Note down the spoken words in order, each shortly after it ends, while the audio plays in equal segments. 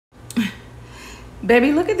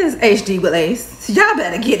Baby, look at this HD lace. Y'all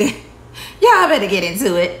better get it. Y'all better get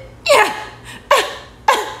into it. Yeah.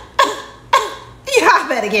 Y'all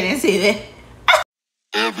better get into it.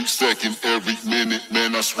 Every second, every minute,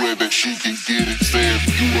 man, I swear that she can get it. Say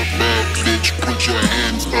if you a bad bitch, put your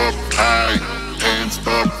hands up high. Hands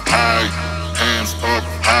up high. Hands up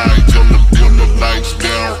high. Tell them dim the lights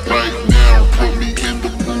down right now. Put me in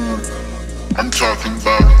the mood. I'm talking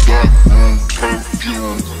about dark room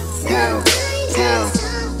perfume. Go, go.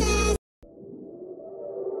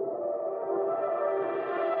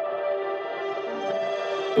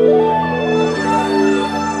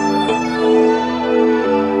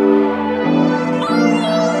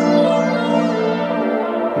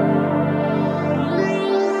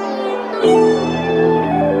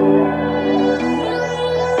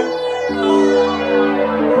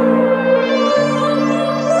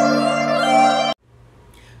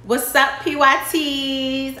 What's up,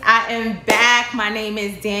 PYTs? I am back. My name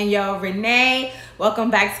is Danielle Renee.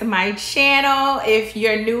 Welcome back to my channel. If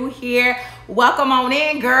you're new here, welcome on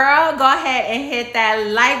in, girl. Go ahead and hit that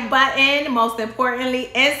like button, most importantly,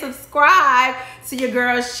 and subscribe to your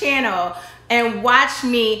girl's channel. And watch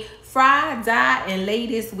me fry, dye, and lay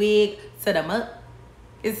this wig to the mug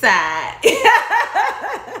inside.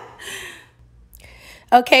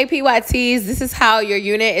 Okay, PYTs, this is how your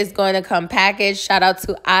unit is going to come packaged. Shout out to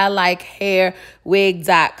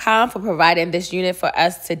ilikehairwig.com for providing this unit for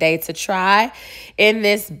us today to try. In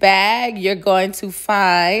this bag, you're going to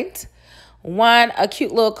find a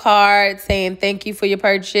cute little card saying thank you for your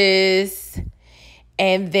purchase.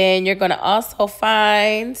 And then you're going to also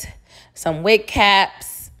find some wig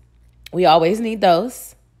caps. We always need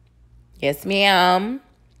those. Yes, ma'am.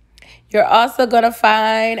 You're also going to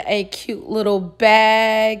find a cute little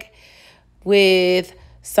bag with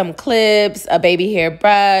some clips, a baby hair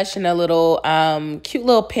brush, and a little cute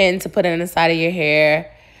little pin to put in the side of your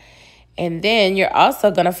hair. And then you're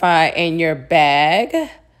also going to find in your bag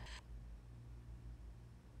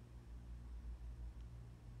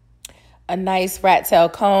a nice rat tail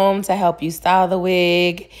comb to help you style the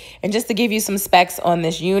wig. And just to give you some specs on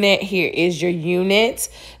this unit, here is your unit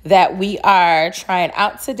that we are trying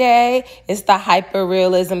out today. It's the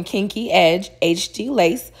Hyperrealism Kinky Edge HD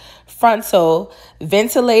Lace Frontal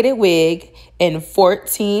Ventilated Wig in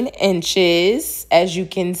 14 inches. As you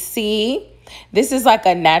can see, this is like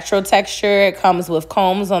a natural texture. It comes with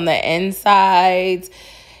combs on the inside.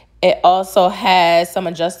 It also has some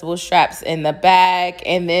adjustable straps in the back.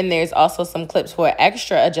 And then there's also some clips for an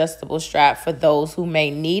extra adjustable strap for those who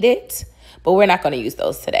may need it. But we're not going to use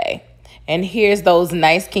those today. And here's those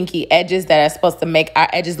nice kinky edges that are supposed to make our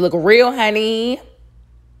edges look real, honey.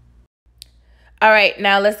 All right,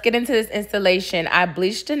 now let's get into this installation. I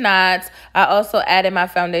bleached the knots. I also added my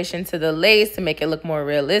foundation to the lace to make it look more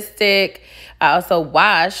realistic. I also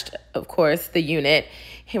washed, of course, the unit.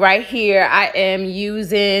 Right here, I am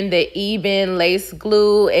using the Even lace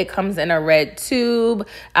glue. It comes in a red tube.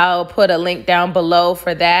 I'll put a link down below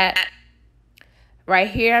for that. Right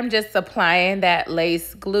here, I'm just applying that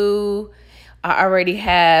lace glue. I already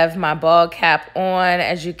have my ball cap on,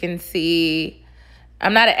 as you can see.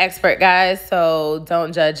 I'm not an expert, guys, so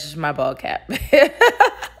don't judge my ball cap.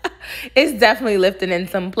 It's definitely lifting in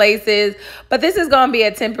some places, but this is going to be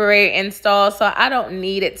a temporary install, so I don't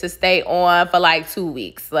need it to stay on for like 2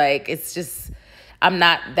 weeks. Like, it's just, I'm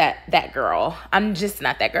not that girl. I'm just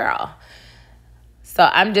not that girl. So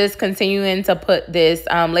I'm just continuing to put this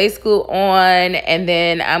lace glue on, and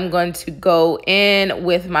then I'm going to go in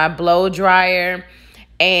with my blow dryer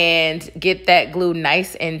and get that glue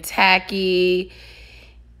nice and tacky.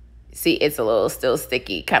 See, it's a little still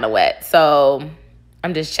sticky, kind of wet. So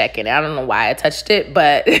I'm just checking. I don't know why I touched it,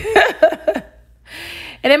 but and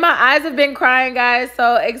then my eyes have been crying, guys.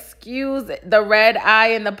 So excuse the red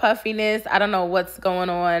eye and the puffiness. I don't know what's going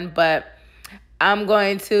on, but I'm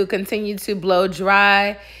going to continue to blow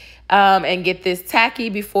dry and get this tacky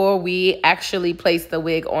before we actually place the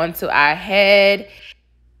wig onto our head.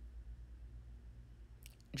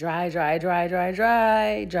 Dry, dry, dry, dry,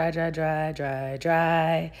 dry, dry, dry, dry, dry,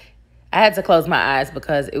 dry. I had to close my eyes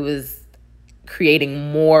because it was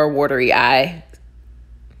creating more watery eye.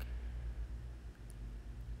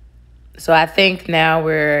 So I think now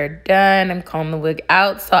we're done. I'm combing the wig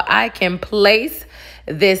out so I can place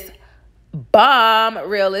this bomb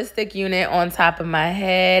realistic unit on top of my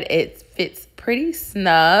head. It fits pretty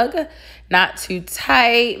snug, not too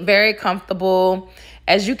tight, very comfortable.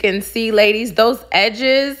 As you can see, ladies, those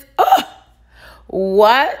edges, oh,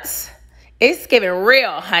 what? It's giving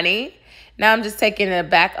real, honey. Now I'm just taking the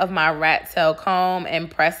back of my rat tail comb and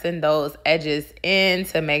pressing those edges in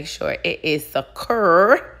to make sure it is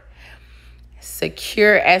secure.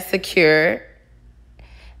 secure as secure.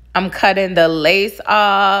 I'm cutting the lace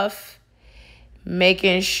off,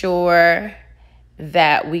 making sure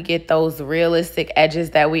that we get those realistic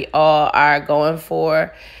edges that we all are going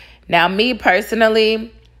for. Now, me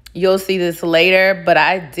personally, you'll see this later, but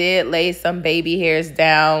I did lay some baby hairs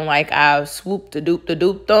down, like I swooped the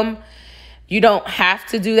doop them. You don't have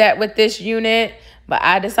to do that with this unit, but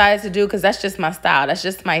I decided to do because that's just my style. That's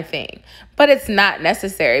just my thing. But it's not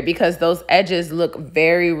necessary because those edges look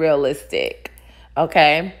very realistic,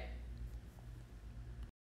 okay?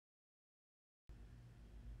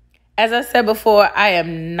 As I said before, I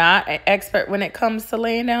am not an expert when it comes to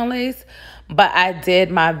laying down lace, but I did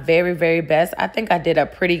my very, very best. I think I did a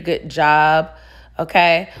pretty good job,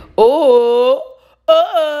 okay? Oh,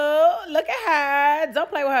 look at her. Don't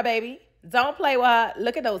play with her, baby. Don't play with her.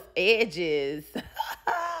 Look at those edges.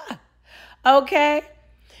 Okay?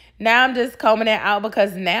 Now I'm just combing it out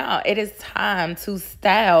because now it is time to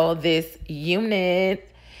style this unit.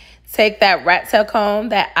 Take that rat tail comb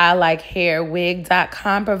that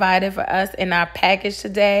ILikeHairWig.com provided for us in our package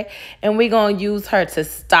today, and we're going to use her to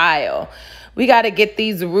style. We got to get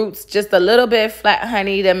these roots just a little bit flat,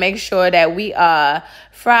 honey, to make sure that we are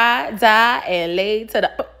fried, dyed, and laid to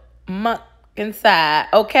the muck inside,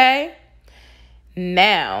 okay?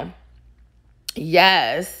 Now,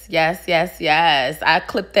 yes. I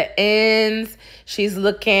clipped the ends. She's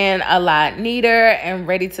looking a lot neater and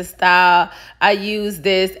ready to style. I use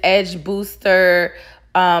this Edge Booster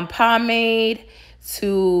pomade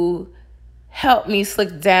to help me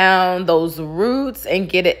slick down those roots and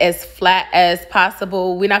get it as flat as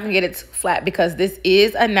possible. We're not going to get it too flat because this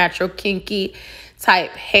is a natural kinky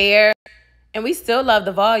type hair. And we still love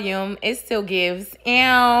the volume. It still gives.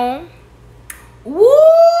 Woo!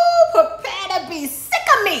 Prepare to be sick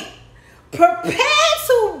of me. Prepare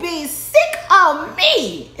to be sick of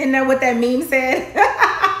me. Isn't that what that meme said?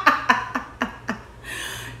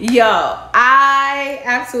 Yo, I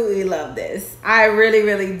absolutely love this. I really,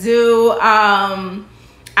 really do. I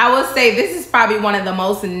would say this is probably one of the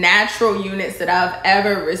most natural units that I've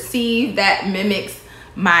ever received that mimics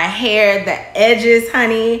my hair, the edges,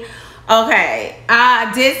 honey. Okay,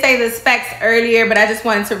 I did say the specs earlier, but I just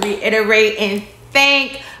wanted to reiterate and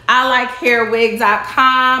thank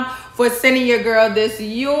ILikeHairWig.com for sending your girl this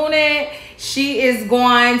unit. She is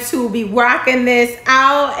going to be rocking this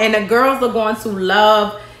out, and the girls are going to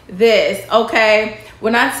love this, okay?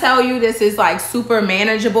 When I tell you this is like super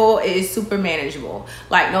manageable, it is super manageable.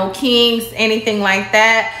 Like no kinks, anything like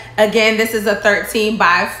that. Again, this is a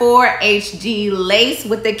 13x4 HD lace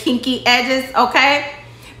with the kinky edges, okay?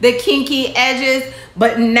 The kinky edges,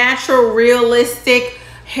 but natural, realistic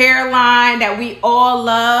hairline that we all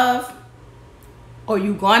love, or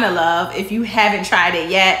you gonna love if you haven't tried it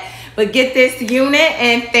yet. But get this unit,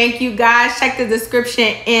 and thank you guys. Check the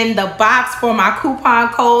description in the box for my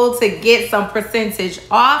coupon code to get some percentage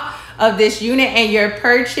off of this unit and your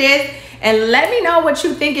purchase. And let me know what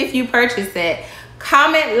you think if you purchase it.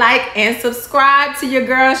 Comment, like, and subscribe to your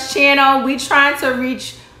girl's channel. We trying to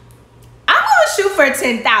reach, I'm gonna shoot for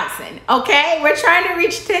 10,000, okay? We're trying to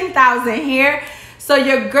reach 10,000 here, so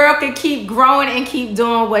your girl can keep growing and keep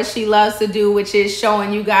doing what she loves to do, which is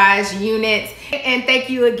showing you guys units. And thank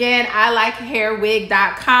you again,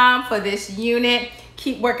 ILikeHairWig.com, for this unit.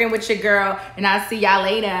 Keep working with your girl, and I'll see y'all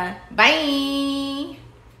later. Bye.